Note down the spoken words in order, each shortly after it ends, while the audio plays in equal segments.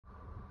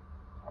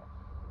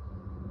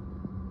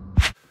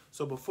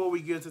So before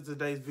we get into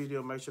today's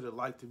video, make sure to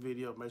like the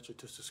video, make sure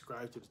to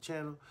subscribe to the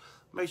channel,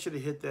 make sure to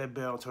hit that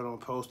bell, turn on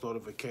post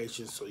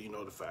notifications so you're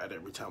notified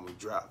every time we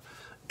drop.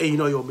 And you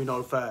know you'll be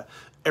notified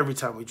every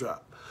time we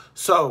drop.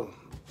 So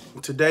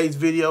in today's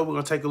video, we're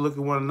going to take a look at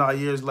one of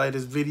Nyyear's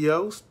latest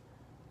videos.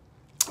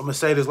 I'm going to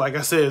say this like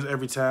I say this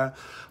every time.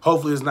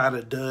 Hopefully it's not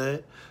a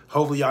dud.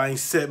 Hopefully y'all ain't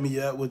set me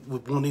up with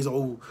one of these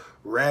old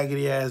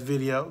raggedy ass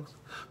videos.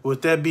 But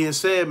with that being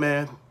said,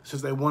 man,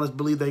 since they want us to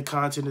believe their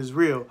content is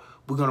real,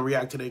 we're going to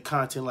react to their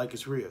content like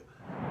it's real.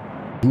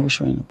 Who's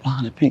showing the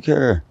blonde and pink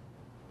hair?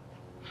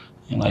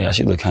 You know, yeah,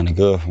 she look kind of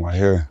good from right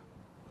here.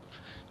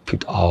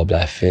 Picked all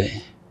black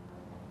fit.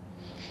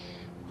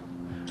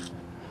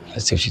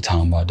 Let's see what she's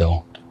talking about,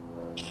 though.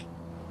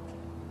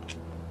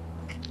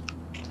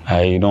 How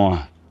you doing?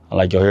 I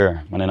like your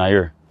hair. My name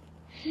Nyyear.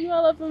 You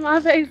all up in my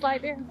face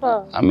like that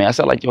for? I mean, I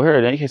said I like your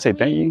hair. Then you can't say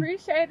thank you.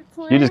 Appreciate it,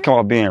 twin. You just come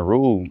out being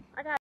rude.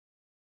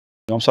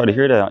 I'm sorry to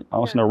hear that. I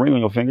don't see no ring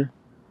on your finger.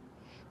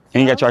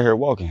 And you got you out here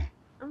walking.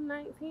 I'm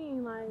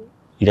 19, like.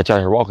 You got you out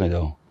here walking,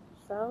 though.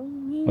 So?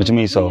 What you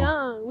mean,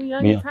 so? We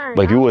young in turn.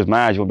 But if you was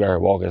mine, you would be out here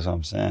walking, that's what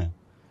I'm saying.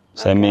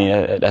 So, okay. I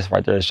mean, that's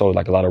right there. It shows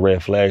like a lot of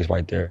red flags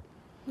right there.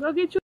 Go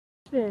get you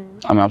then.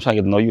 I mean, I'm trying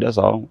to get to know you, that's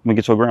all. Let me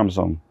get you a gram or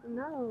something.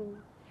 No.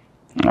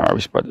 All right,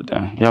 respect it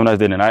then. You have a nice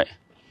day tonight.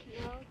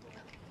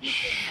 No.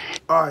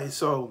 All right,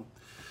 so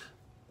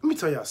let me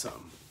tell y'all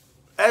something.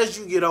 As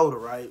you get older,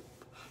 right,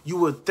 you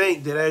would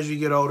think that as you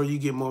get older, you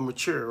get more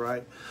mature,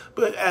 right?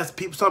 But as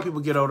people, some people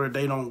get older,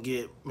 they don't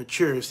get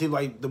mature. It seems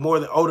like the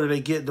more the older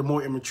they get, the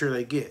more immature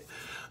they get.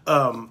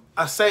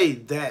 I say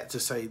that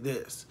to say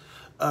this.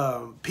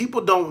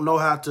 People don't know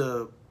how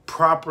to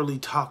properly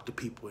talk to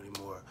people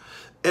anymore.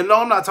 And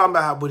no, I'm not talking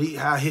about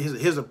how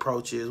his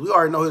approach is. We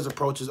already know his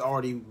approach is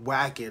already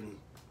whacking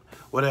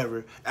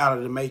whatever out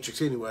of the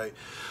matrix anyway.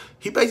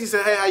 He basically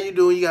said, hey, how you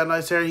doing? You got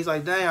nice hair. He's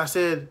like, dang, I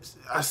said,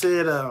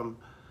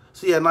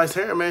 so you had nice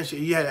hair, man.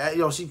 She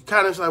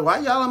kind of like, why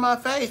y'all in my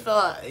face?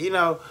 You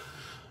know,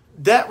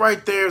 that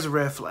right there is a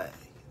red flag.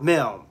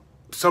 Now,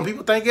 some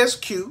people think it's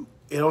cute.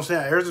 You know what I'm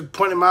saying? There's a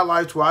point in my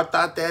life where I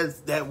thought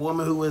that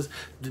woman who was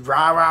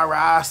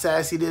rah,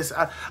 sassy this,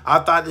 I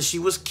thought that she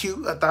was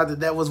cute. I thought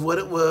that was what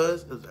it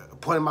was. A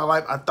point in my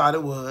life, I thought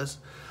it was.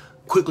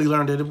 Quickly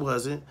learned that it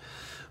wasn't.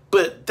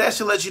 But that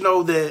should let you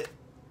know that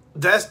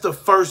that's the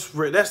first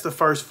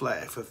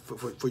flag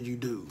for you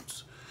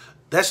dudes.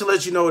 That should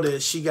let you know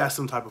that she got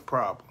some type of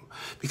problem,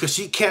 because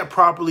she can't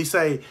properly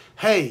say,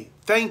 "Hey,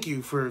 thank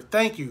you for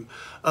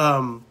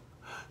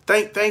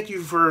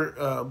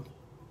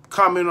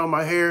commenting on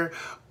my hair,"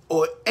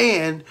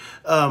 and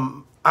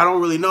I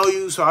don't really know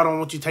you, so I don't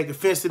want you to take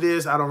offense to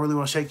this. I don't really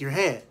want to shake your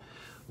hand.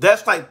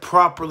 That's like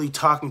properly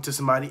talking to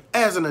somebody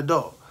as an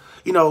adult.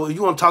 You know, if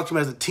you want to talk to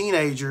them as a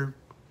teenager.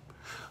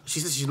 She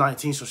says she's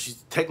 19, so she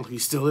technically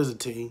still is a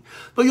teen.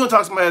 But you want to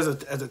talk to somebody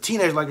as a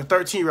teenager, like a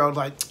 13-year-old,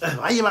 like,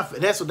 why you in my face?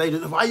 That's what they do.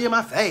 Why you in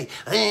my face?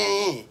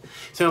 See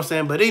what I'm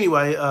saying? But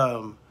anyway,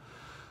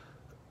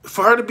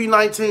 for her to be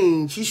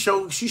 19, she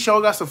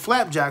sure got some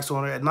flapjacks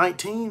on her at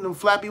 19. Them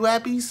flappy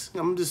wappies.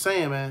 I'm just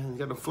saying, man. You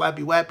got them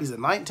flappy wappies at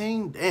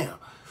 19? Damn.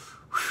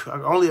 I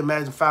can only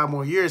imagine 5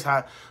 more years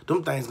how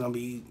them things gonna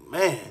be.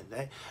 Man,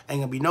 there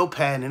ain't gonna be no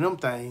padding in them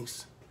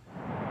things.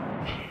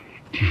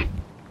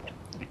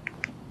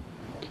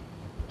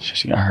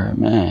 She got her,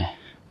 man.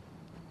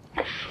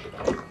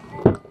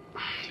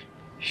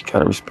 She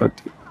gotta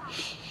respect it.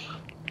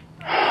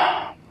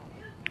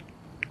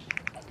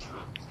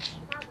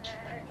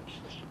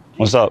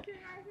 What's up?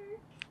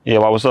 Yeah,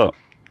 what's up?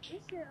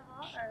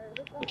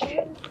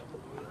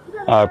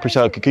 I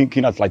appreciate it. Can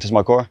you not like touch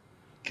my car?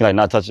 Can I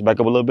not touch it back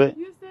up a little bit?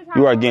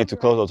 You are getting too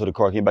close though to the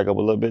car. Can you back up a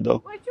little bit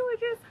though? But you were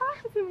just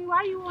talking to me.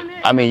 Why you on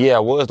that? I mean, yeah, I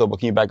was though, but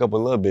can you back up a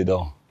little bit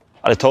though?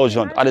 I just told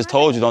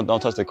you don't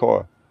touch the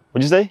car.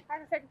 What'd you say?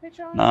 Take a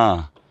picture on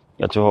Nah,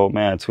 you got your whole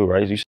man too,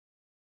 right? You should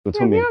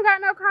to me. You don't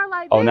got no car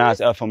like that. Oh, now it's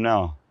FM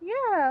now.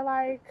 Yeah,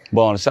 like.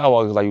 But on the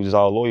sidewalk, it's like you just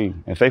all loyal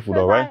and faithful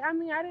though, right? Like, I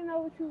mean, I didn't know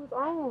what you was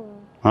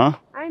on. Huh?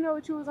 I didn't know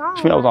what you was on. What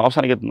you mean, I was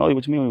trying to get to know you.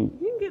 What you mean?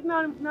 You can get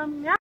to know me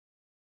now.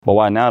 But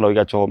why now though? You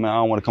got your whole man. I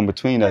don't want to come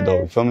between that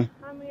though. You feel me?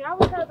 I mean, I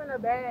was having a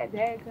bad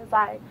day because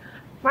like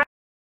my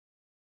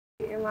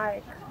and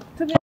like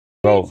to me,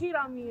 he cheated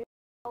on me.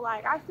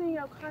 Like I seen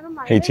your car, I'm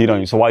like. He cheated on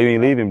you. So why you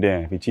ain't leave him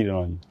then if he cheated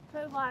on you?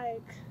 Cause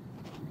like.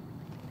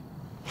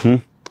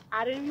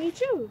 I didn't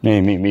meet you. You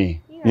ain't meet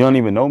me. Yeah. You don't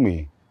even know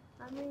me.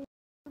 I mean,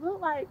 you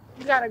look like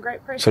you got a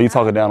great person. So you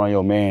talking down on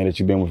your man that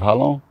you've been with how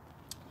long?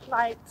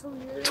 Like 2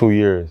 years. 2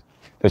 years.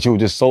 That you were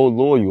just so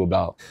loyal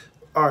about.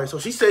 All right, so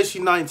she says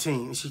she's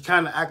 19. She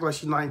kind of act like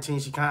she's 19.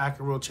 She kind of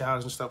acting real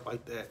childish and stuff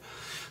like that.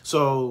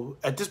 So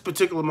at this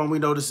particular moment, we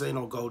know this ain't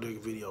no gold digger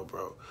video,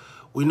 bro.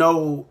 We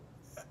know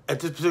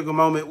at this particular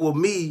moment, well,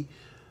 me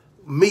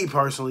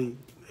personally,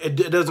 it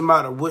doesn't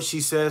matter what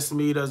she says to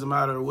me. It doesn't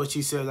matter what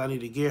she says I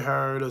need to get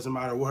her. It doesn't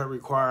matter what her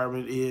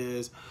requirement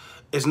is.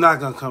 It's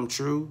not going to come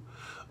true.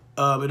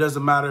 It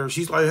doesn't matter if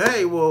she's like,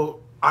 hey, well,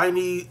 I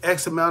need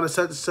X amount of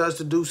such and such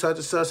to do such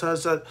and such, such and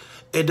such.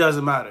 It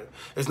doesn't matter.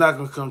 It's not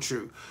going to come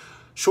true.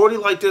 Shorty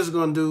like this is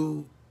going to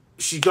do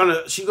she's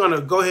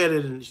gonna go ahead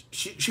and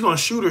she's gonna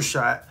shoot her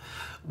shot.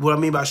 What I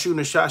mean by shooting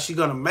a shot, she's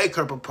gonna make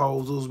her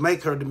proposals,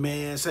 make her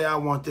demands, say I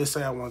want this,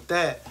 say I want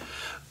that.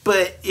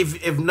 But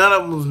if none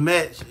of them was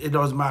met, it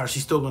doesn't matter.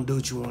 She's still gonna do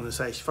what you want to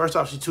say. First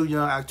off, she's too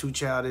young, act too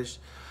childish.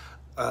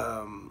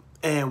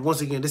 And once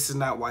again, this is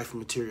not wifey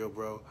material,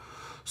 bro.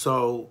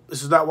 So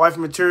this is not wifey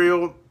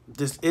material.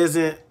 This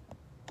isn't.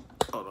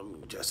 Oh, let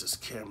me adjust this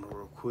camera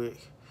real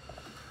quick.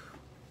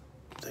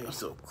 I think I'm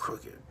still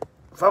crooked.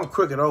 If I'm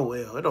crooked, oh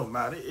well, it don't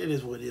matter. It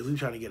is what it is. We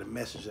trying to get a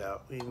message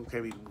out. We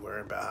can't be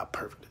worrying about how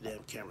perfect the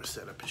damn camera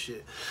set up and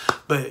shit.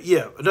 But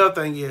yeah, another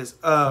thing is,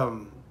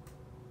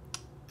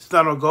 it's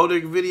not a gold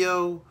digger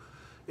video.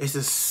 It's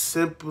just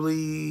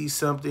simply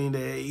something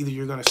that either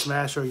you're gonna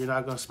smash her or you're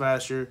not gonna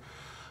smash her.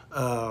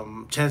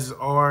 Chances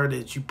are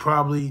that you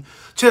probably,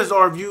 chances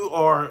are if you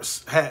are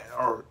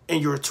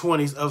in your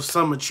 20s of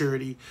some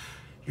maturity,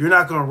 you're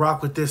not gonna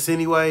rock with this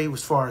anyway.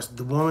 As far as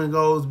the woman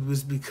goes,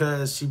 it's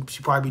because she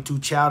probably be too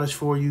childish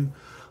for you,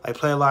 like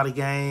play a lot of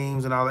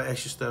games and all that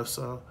extra stuff.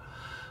 So,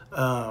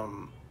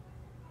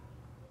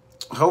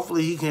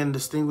 hopefully he can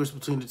distinguish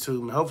between the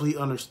two. Hopefully he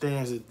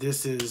understands that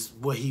this is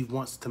what he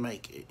wants to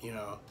make it. You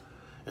know,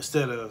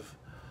 instead of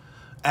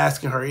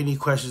asking her any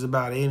questions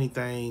about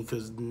anything,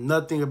 because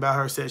nothing about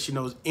her says she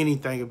knows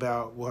anything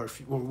about where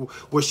she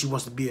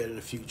wants to be at in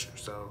the future.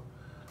 So,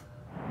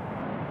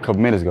 a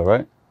couple minutes ago,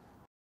 right?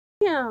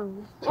 Yeah.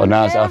 So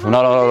now it's after.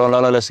 No.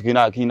 Listen,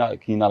 can you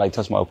not like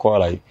touch my car?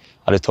 Like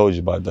I just told you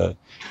about that.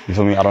 You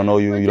feel me? I don't know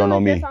you. You don't know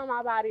me. Just on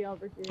my body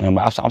over here. And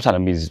I'm trying to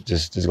be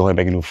just go ahead and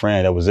make a new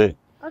friend. That was it.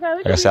 Okay.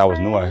 Like I said, I was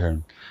new out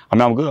here. I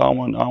mean, I'm good. I don't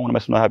want to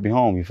mess with no happy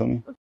home. You feel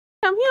me? He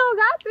don't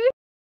got this.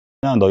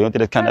 No, though. You don't think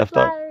that's kind of effed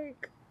up?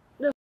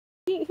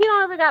 He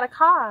don't even got a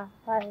car.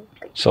 Like.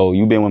 So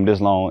you been with him this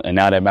long, and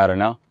now that matter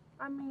now?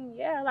 I mean,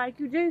 yeah. Like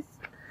you just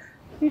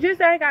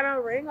ain't got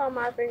no ring on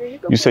my finger.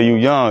 You say you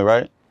young,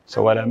 right?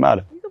 So why that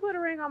matter? You can put a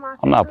ring on my finger.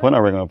 I'm not putting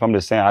a ring on it. I'm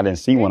just saying I didn't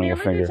see one on your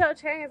finger. Look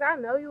at your chains. I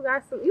know you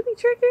got some. You be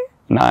tricking?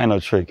 Nah, ain't no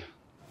trick.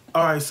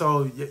 All right,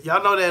 so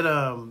y'all know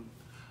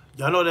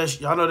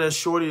that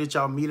shorty that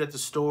y'all meet at the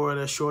store,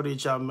 that shorty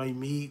that y'all may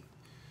meet.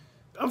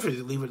 I'm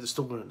finna leave it at the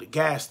store at the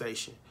gas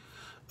station.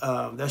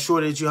 That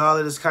shorty that you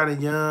hollered is kind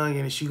of young,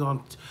 and she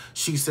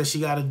said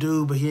she got a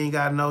dude, but he ain't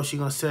got no. She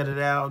gonna set it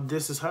out.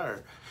 This is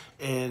her,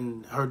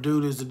 and her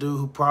dude is the dude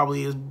who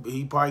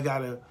he probably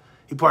got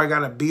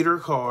a beater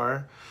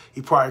car.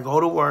 He probably go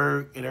to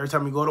work, and every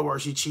time he go to work,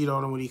 she cheat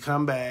on him when he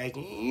come back.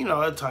 You know,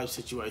 that type of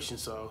situation.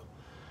 So,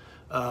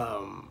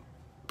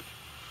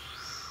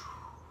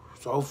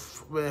 so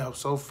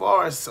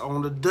far it's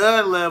on the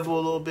dud level a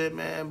little bit,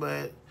 man.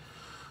 But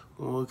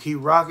we'll keep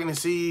rocking and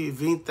see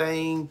if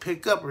anything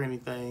pick up or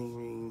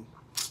anything.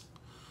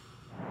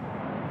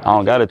 I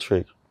don't got a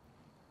trick.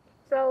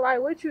 So, like,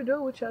 what you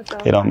do with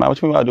yourself? It don't matter.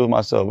 What you mean I do with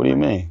myself? What do you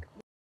mean?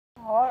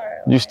 Hard.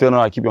 You still know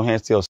how to keep your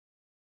hands to yourself.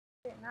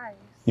 Nice.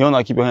 You don't know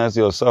how to keep your hands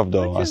to yourself,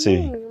 though. I see.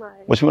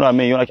 Like? What you mean? I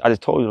mean, I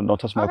just told you don't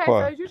touch my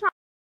car. Okay, so you trying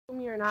to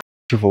me or not?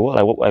 You for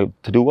what?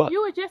 Like to do what?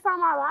 You were just on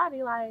my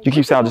body, like. You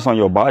keep saying I'm just on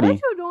your body.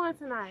 What you doing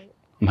tonight?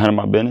 I'm handling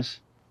my business.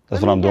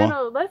 That's what I'm doing.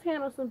 Let's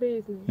handle some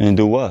business. And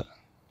do what?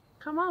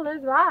 Come on,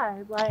 let's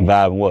vibe. Like.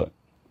 Vibe what?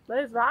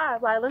 Let's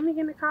vibe. Like, let me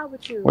get in the car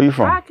with you. Where you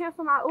from? I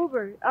cancel my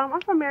Uber. I'm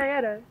from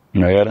Marietta.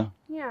 Marietta?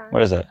 Yeah.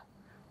 What is that?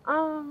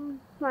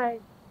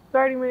 Like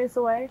 30 minutes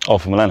away. Oh,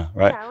 from Atlanta,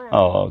 right? Yeah, Atlanta.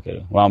 Oh,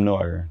 okay. Well, I'm new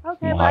out here.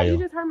 Okay, but you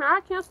just heard me.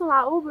 I cancel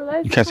my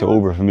Uber. You cancel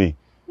Uber for me.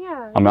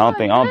 Yeah. I mean, I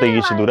don't think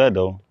you should do that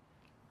though.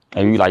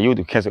 And you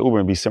do cancel Uber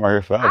and be sitting right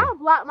here forever. I'll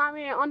block my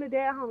man on the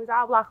dead homies.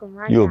 I'll block him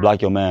right now. You'll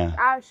block your man.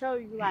 I'll show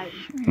you like.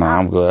 Nah,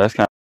 I'm good. That's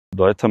kind of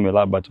though. That tell me a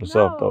lot about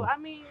yourself though. I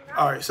mean.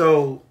 All right,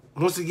 so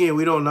once again,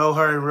 we don't know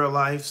her in real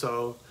life,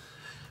 so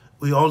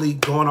we only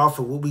going off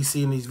of what we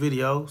see in these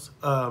videos.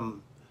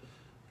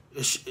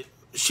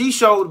 She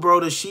showed, bro,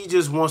 that she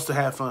just wants to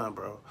have fun,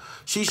 bro.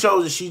 She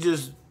shows that she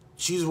just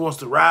wants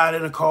to ride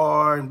in a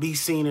car and be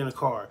seen in a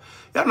car.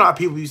 Y'all know how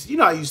people used to, you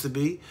know how it used to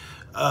be.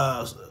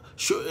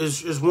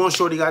 It's one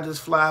shorty got this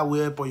fly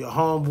whip, or your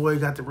homeboy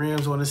got the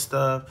rims on his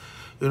stuff.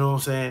 You know what I'm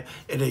saying?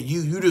 And then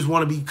you just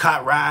want to be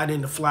caught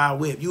riding the fly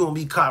whip. You want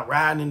to be caught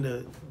riding in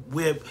the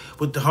whip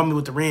with the homie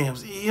with the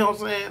rims. You know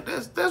what I'm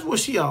saying? That's what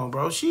she on,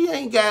 bro. She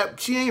ain't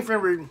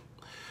finna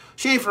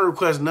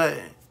request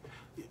nothing.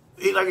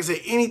 Like I said,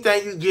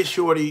 anything you get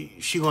shorty,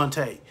 she gonna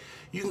take.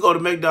 You can go to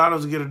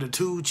McDonald's and get her the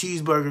two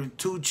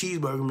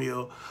cheeseburger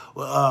meal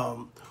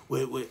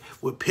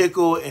with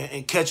pickle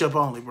and ketchup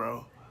only,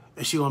 bro.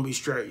 And she gonna be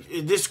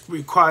straight. This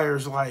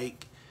right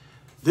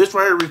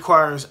here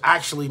requires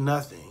actually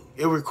nothing.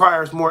 It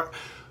requires more.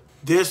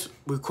 This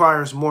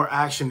requires more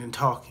action than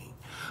talking.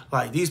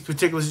 Like these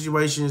particular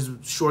situations,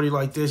 shorty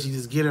like this, you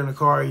just get in the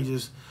car, you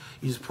just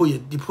pull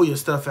your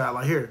stuff out.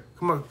 Like, here,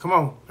 come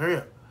on, hurry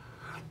up.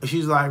 And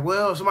she's like,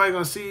 well, somebody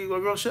gonna see you. Well,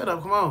 girl, shut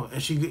up, come on.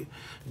 And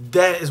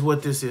that is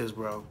what this is,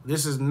 bro.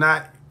 This is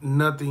not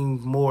nothing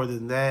more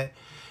than that.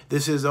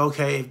 this is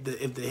okay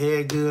if the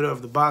head good or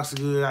if the box is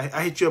good.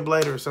 I hit you up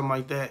later or something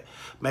like that.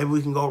 Maybe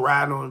we can go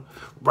ride on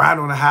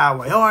the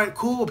highway. All right,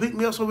 cool. Pick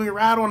me up so we can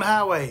ride on the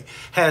highway.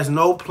 Has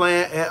no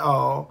plan at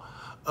all.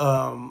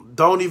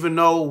 Don't even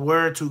know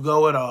where to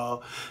go at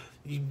all.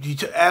 You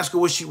ask her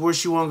where she want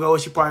to go,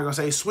 and she probably gonna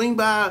say swing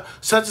by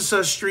such and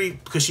such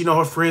street because she know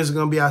her friends are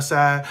gonna be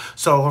outside,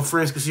 so her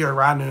friends can see her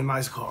riding in a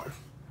nice car.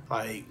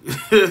 Like,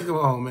 come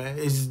on, man,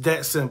 it's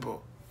that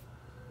simple.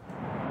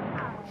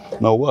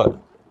 No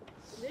what?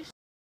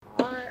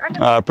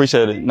 I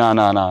appreciate it.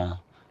 Nah.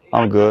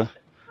 I'm good.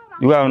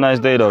 You have a nice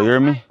day though. You hear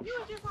me?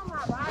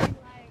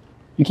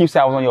 You keep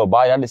saying I was on your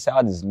body. I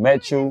just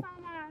met you,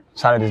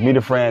 trying to just meet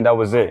a friend. That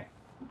was it.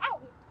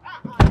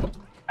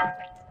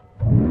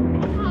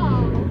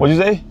 What'd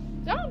you say?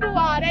 Don't do all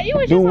that. You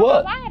was do just what?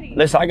 on my body.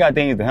 Listen, I got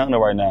things to handle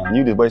right now.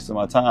 You just wasting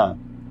my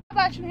time. How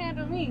about you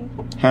handle me?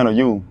 Handle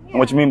you? Yeah.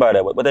 What you mean by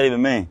that? What that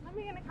even mean? Let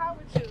me get in the car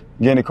with you.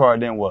 Get in the car,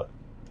 then what?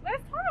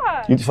 Let's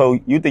talk. So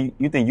you think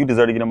you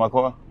deserve to get in my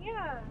car?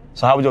 Yeah.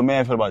 So how would your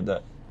man feel about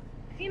that?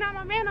 He not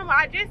my man no more.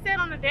 I just said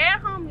on the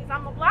dad homies,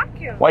 I'ma block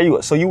him. Why you?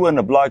 So you were in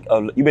the block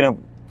of, you been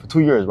in for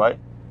 2 years, right?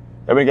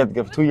 Everybody got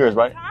together for 2 years,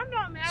 right? Time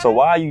don't matter. So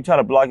why are you trying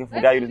to block him for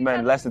a guy you just met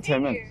in less than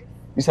 10 minutes?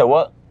 You said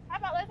what? How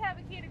about let's have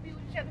a kid and be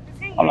with each other for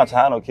 10 years? I'm not trying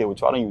to have no kid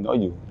with you. I don't even know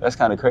you. That's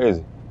kind of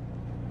crazy.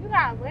 You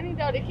got money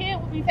though. The kid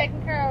will be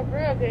taken care of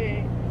real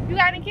good. You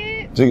got any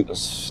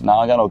kids? Nah,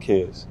 I got no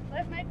kids.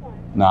 Let's make one.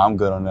 Nah, I'm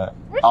good on that.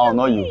 I don't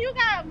know you. You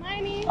got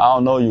money. I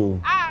don't know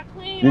you. I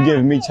clean. You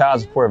giving me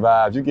child support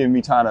vibes. You giving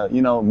me trying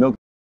to, milk.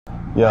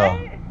 Yeah.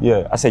 What?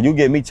 Yeah. I said you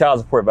give me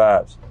child support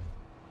vibes. Say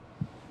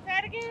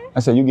that again? I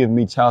said you giving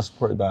me child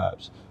support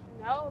vibes.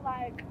 No,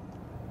 like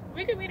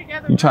we could be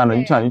together. You trying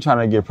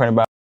to get pregnant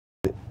by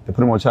to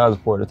put him on child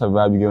support? That's the type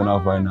of vibe you giving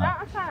off right now.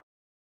 I'm trying to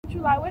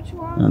you like what you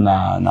want.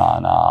 Nah.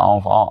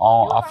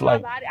 I feel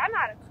like I'm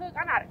not a cook.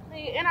 I'm not a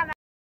clean, and I'm not.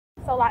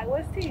 So like,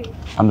 what's tea?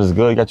 I'm just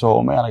good. You got your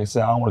old man. Like I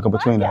said, I don't want to come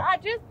between that. I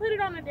just put it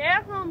on the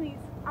dad homies.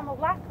 I'm a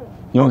block her.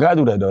 You don't gotta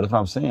do that though. That's what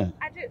I'm saying.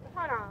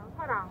 Hold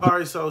on. All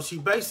right, so she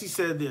basically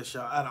said this,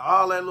 y'all. Out of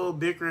all that little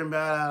bickering,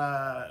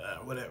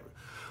 whatever.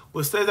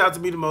 What stands out to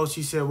me the most,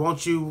 she said,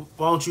 "Won't you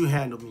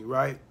handle me,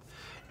 right?"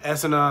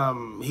 As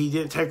an he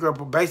didn't take her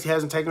up. Basically,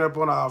 hasn't taken her up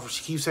on the offer.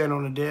 She keeps saying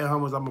on the dead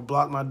homies, "I'm gonna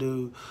block my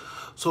dude."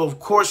 So of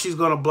course she's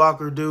gonna block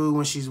her dude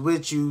when she's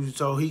with you,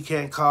 so he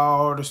can't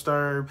call or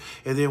disturb.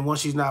 And then once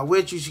she's not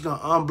with you, she's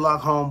gonna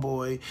unblock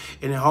homeboy,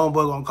 and then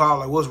homeboy gonna call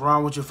like, "What's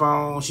wrong with your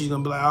phone?" She's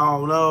gonna be like, "I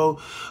don't know."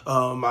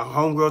 My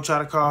homegirl tried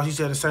to call. She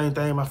said the same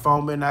thing. My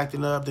phone been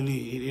acting up. Then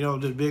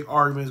the big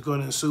argument is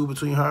gonna ensue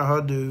between her and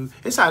her dude.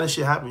 It's how this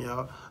shit happen,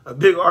 y'all. A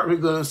big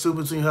argument gonna ensue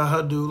between her and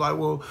her dude. Like,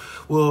 well,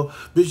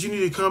 bitch, you need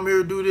to come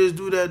here, do this,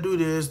 do that, do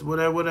this,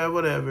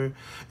 whatever.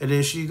 And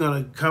then she's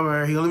gonna come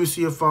here. He gonna let me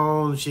see your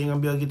phone. She ain't gonna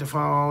be able to get the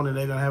phone, and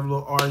they're gonna have a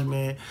little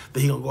argument.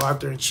 Then he gonna go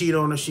out there and cheat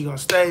on her. She gonna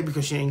stay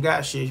because she ain't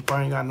got shit. She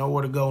probably ain't got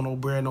nowhere to go, no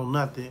bread, no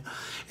nothing.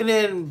 And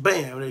then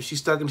bam, then she's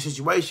stuck in the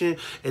situation.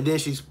 And then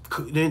she's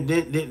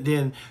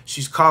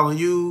calling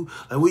you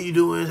like, "What you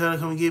doing? Trying to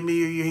come and get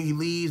me?" Or he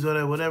leaves,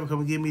 whatever.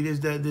 Come and get me this,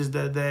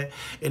 that.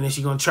 And then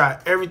she gonna try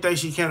everything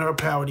she can in her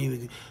power to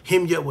either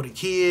him you up with a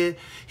kid,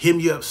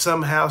 him you up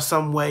somehow,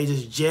 some way,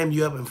 just jam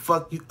you up and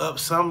fuck you up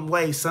some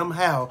way,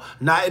 somehow.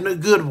 Not in a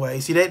good way.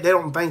 See, they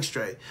don't think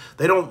straight.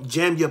 They don't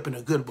jam you up in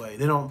a good way.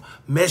 They don't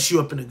mess you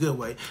up in a good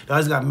way. They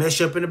always got to mess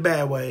you up in a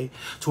bad way,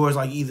 towards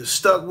like either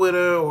stuck with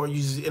her or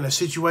you just in a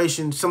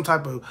situation, some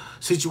type of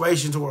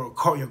situation to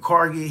where your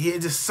car get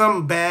hit, just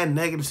some bad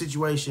negative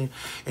situation,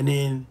 and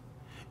then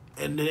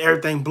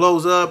everything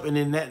blows up, and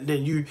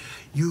then you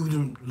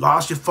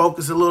lost your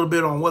focus a little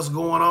bit on what's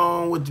going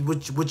on with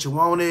what you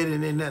wanted,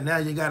 and then now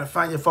you got to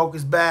find your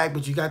focus back,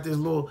 but you got this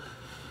little.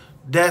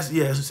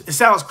 It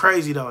sounds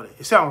crazy though.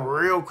 It sounds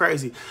real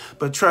crazy,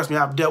 but trust me,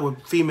 I've dealt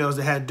with females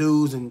that had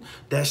dudes, and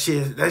that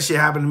shit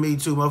happened to me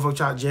too. Motherfucker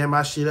try to jam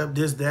my shit up,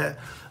 this, that,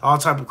 all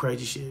type of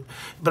crazy shit.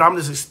 But I'm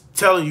just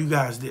telling you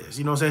guys this.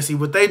 You know what I'm saying? See,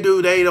 what they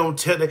do, they don't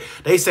tell.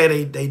 They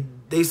say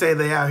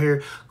they out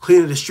here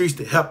cleaning the streets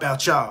to help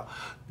out y'all.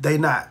 They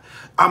not.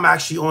 I'm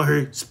actually on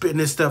here spitting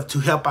this stuff to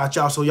help out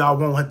y'all, so y'all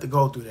won't have to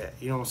go through that.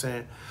 You know what I'm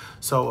saying?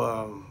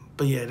 So,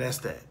 but yeah, that's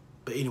that.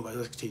 But anyway,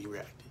 let's continue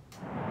reacting.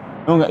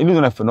 You're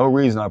doing that for no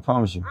reason, I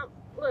promise you.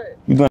 Look.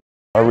 You're doing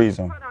that for no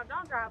reason. Hold on,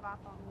 don't drive off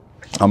on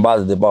me. I'm about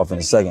to dip off in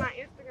a second. My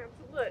Instagram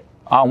too. Look.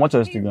 I don't want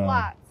your Instagram.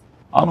 I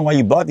don't know why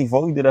you blocked me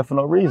for. You did that for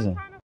no reason.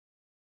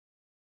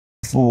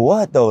 For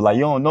what though? Like,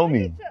 you don't know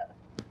me.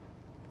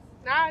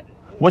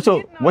 What's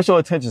your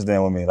intentions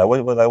then with me? Like,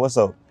 what's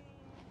up?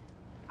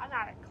 I'm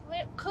not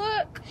a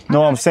cook.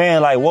 No, I'm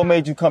saying, like, what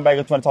made you come back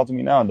and try to talk to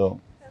me now though?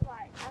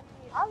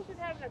 I was just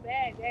having a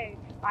bad day.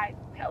 Like,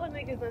 hella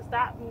niggas done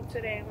stopped me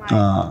today. Like,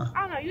 I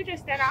don't know, you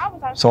just stand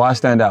out. So I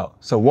stand out.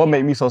 So what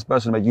made me so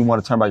special to make you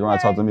want to turn back around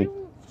and talk to me?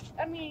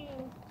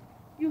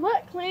 You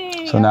look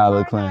clean. So now I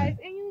look clean. Nice,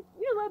 and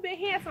you're a little bit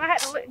handsome. I had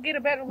to get a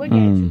better look at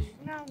you.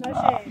 No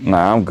shade.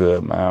 Nah, I'm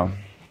good, man.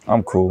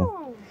 I'm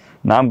cool.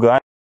 Nah, I'm good. I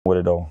ain't with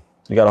it though.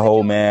 You got a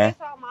whole man.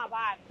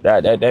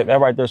 That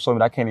right there showed me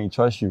that I can't even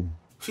trust you.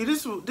 See,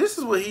 this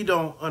is what he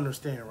don't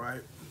understand,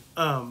 right?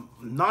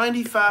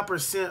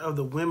 95% of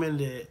the women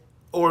that,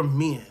 or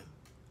men,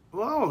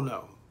 well, I don't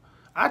know.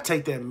 I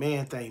take that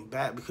man thing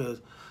back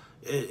because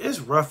it's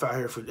rough out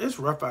here for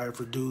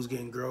dudes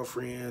getting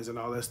girlfriends and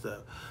all that stuff.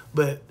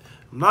 But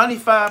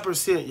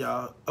 95%,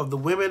 y'all, of the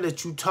women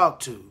that you talk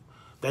to,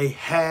 they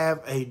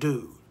have a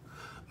dude.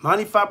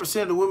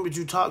 95% of the women that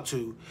you talk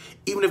to,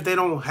 even if they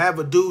don't have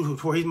a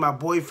dude where he's my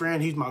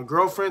boyfriend, he's my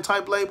girlfriend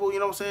type label, you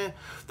know what I'm saying?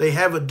 They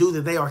have a dude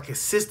that they are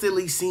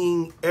consistently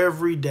seeing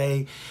every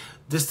day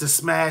just to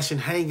smash and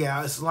hang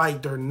out. It's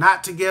like they're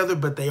not together,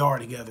 but they are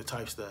together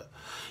type stuff.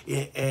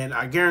 And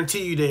I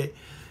guarantee you that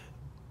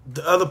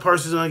the other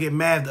person's gonna get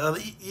mad at the other.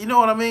 You know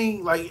what I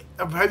mean? Like,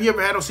 have you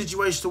ever had those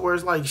situations where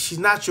it's like she's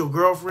not your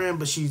girlfriend,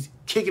 but she's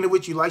kicking it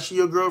with you like she's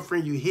your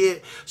girlfriend? You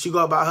hit, she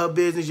go about her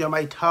business, y'all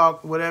might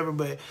talk, whatever,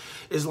 but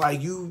it's like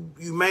you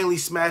mainly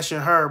smashing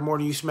her more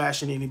than you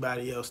smashing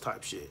anybody else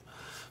type shit.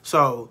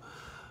 So,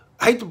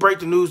 I hate to break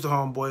the news to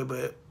homeboy,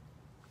 but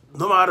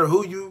no matter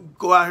who you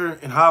go out here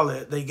and holler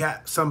at, they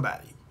got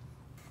somebody.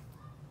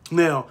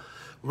 Now,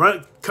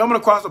 coming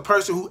across a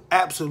person who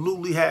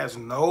absolutely has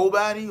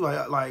nobody,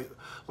 like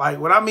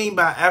what I mean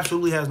by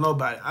absolutely has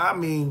nobody, I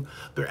mean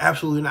they're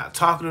absolutely not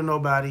talking to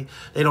nobody.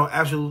 They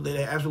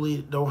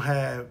absolutely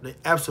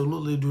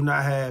do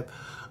not have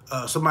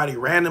somebody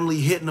randomly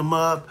hitting them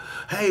up.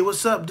 Hey,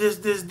 what's up?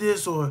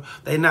 This, or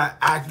they're not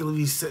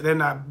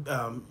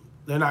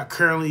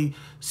currently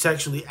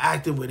sexually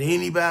active with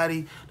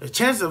anybody. The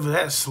chance of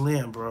that's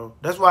slim, bro.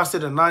 That's why I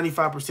said a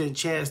 95%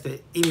 chance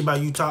that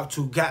anybody you talk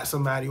to got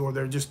somebody, or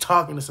they're just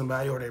talking to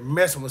somebody, or they're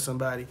messing with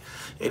somebody.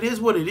 It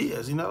is what it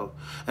is, you know?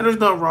 And there's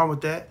nothing wrong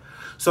with that.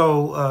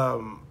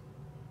 So,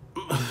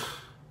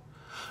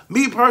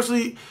 me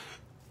personally,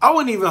 I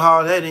wouldn't even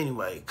holler that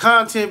anyway.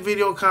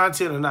 Video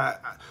content or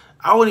not,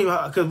 I wouldn't even,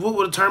 because what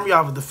would have turned me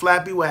off is the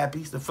flappy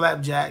wappies, the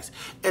flapjacks,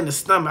 and the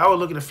stomach. I would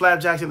look at the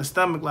flapjacks in the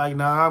stomach like,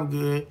 nah, I'm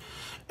good.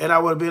 And I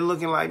would have been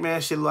looking like,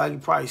 man, shit like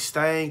it probably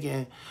stank.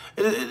 And,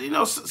 you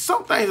know,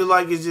 some things are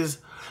like it's just,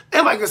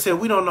 and like I said,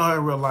 we don't know her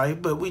in real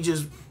life, but we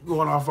just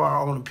going off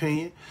our own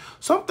opinion.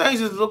 Some things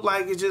just look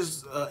like it's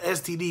just a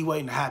STD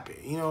waiting to happen.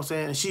 You know what I'm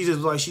saying? And she just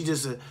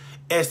a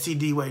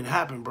STD waiting to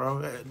happen,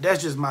 bro.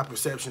 That's just my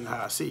perception of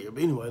how I see her.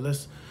 But anyway,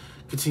 let's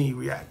continue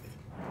reacting.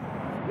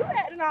 You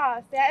acting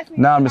all sassy.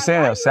 No, I'm just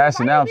saying I'm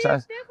sassy now. I'm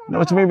sassy. No,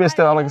 what you mean, but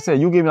still, like I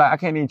said, you give me like I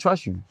can't even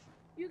trust you.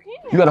 You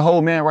can't. You got a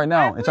whole man right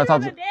now and try to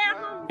talk to.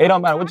 It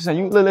don't matter what you saying.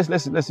 You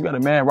listen. You got a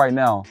man right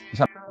now. You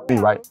trying to me,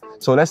 right?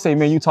 So let's say,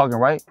 man, you talking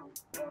right.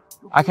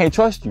 I can't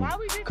trust you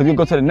because you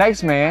go to the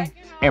next man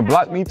and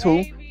block me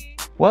too.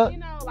 What? You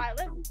know, like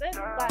let's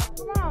like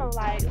come on,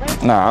 like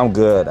let's. Nah, I'm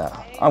good.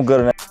 I'm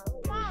good at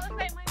that. Come on, let's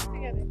make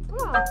money together.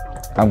 Come on.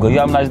 I'm good. You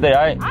have a nice day,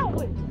 all right? I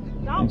would.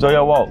 Enjoy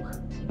your walk.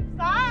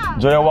 Stop.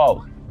 Enjoy your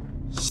walk.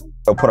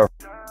 I'll put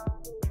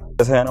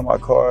his hand on my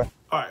car.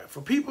 All right,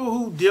 for people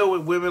who deal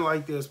with women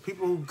like this,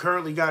 people who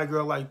currently got a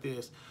girl like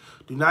this,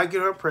 do not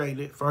get her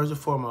pregnant, first and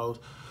foremost.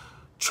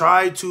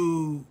 Try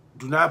to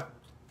do not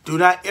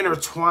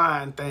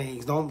intertwine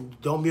things.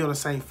 Don't be on the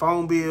same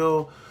phone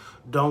bill.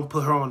 Don't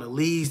put her on the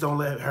leash. Don't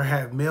let her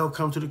have mail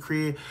come to the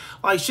crib.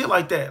 Like shit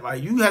like that.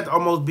 Like you have to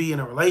almost be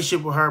in a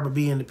relationship with her but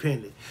be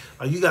independent.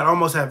 Like you gotta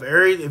almost have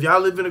if y'all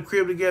live in a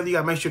crib together, you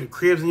gotta make sure the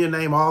crib's in your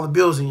name, all the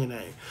bills in your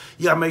name.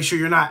 You gotta make sure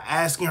you're not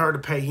asking her to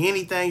pay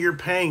anything, you're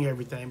paying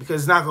everything,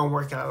 because it's not gonna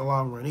work out in the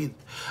long run either.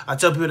 I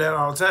tell people that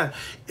all the time.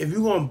 If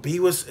you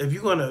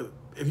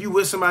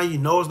with somebody you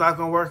know it's not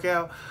gonna work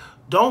out,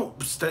 don't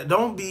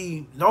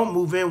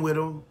move in with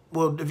them.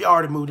 Well, if you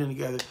already moved in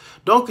together,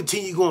 don't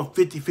continue going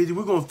 50-50.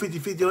 We're going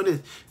 50-50 on this,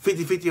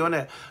 50-50 on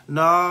that.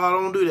 No,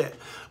 don't do that.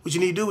 What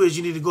you need to do is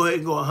you need to go ahead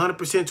and go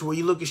 100% to where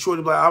you look at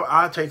shorty like,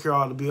 I'll take care of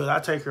all the bills.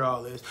 I'll take care of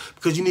all this.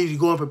 Because you need to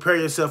go and prepare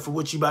yourself for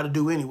what you about to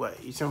do anyway.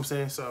 You see what I'm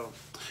saying? So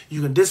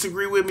you can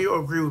disagree with me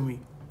or agree with me.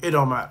 It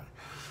don't matter.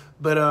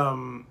 But,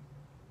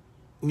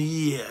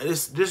 yeah,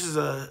 this is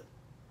a...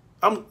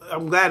 I'm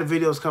glad the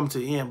video's come to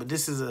the end, but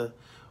this is a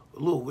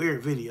little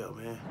weird video,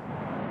 man.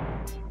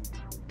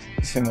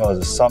 This female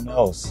is something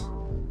else.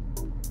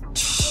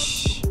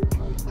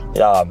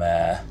 Y'all,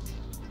 man.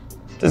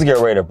 This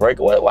girl ready to break.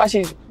 What's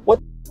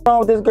wrong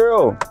with this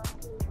girl?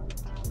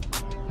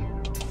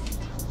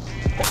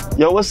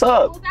 Yo, what's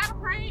up? Was that a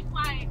prank?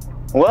 Like,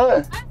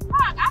 what? let's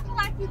talk. I feel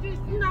like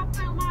you're not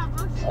playing my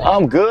emotions.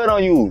 I'm good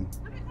on you.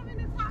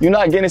 You're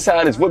not getting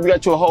inside this whip. You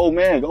got your whole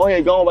man. Go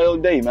ahead, go on by your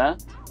day, man.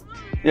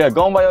 Yeah,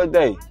 go on by your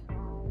day.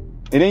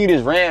 And then you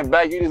just ran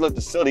back. You just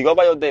looked silly. Go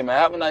by your day, man.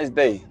 Have a nice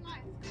day.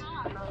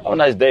 Have a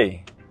nice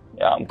day.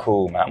 Yeah, I'm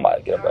cool, man. I'm about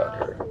to get up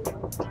out of here.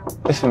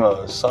 This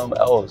female is something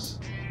else.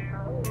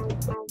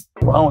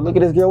 Wrong. Look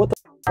at this girl. What the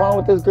wrong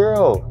with this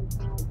girl?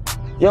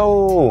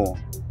 Yo.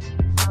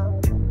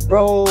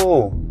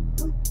 Bro.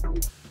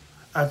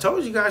 I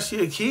told you guys she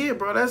a kid,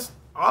 bro. That's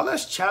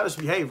childish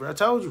behavior. I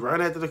told you,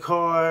 run after the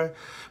car.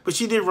 But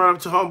she did run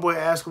up to homeboy,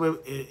 ask him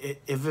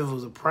if it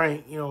was a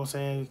prank. You know what I'm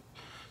saying?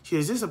 She said,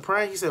 is this a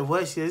prank? He said,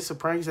 what? She said, is this a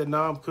prank? He said,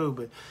 no, I'm cool.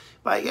 But,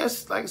 like,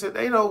 yes, like I said,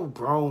 they no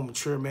grown,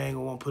 mature man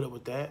gonna want to put up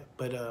with that.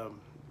 But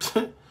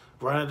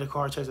Run at the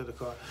car, chase at the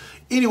car.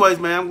 Anyways,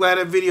 man, I'm glad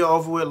that video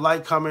over with.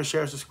 Like, comment,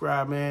 share,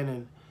 subscribe, man.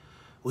 And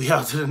we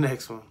out to the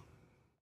next one.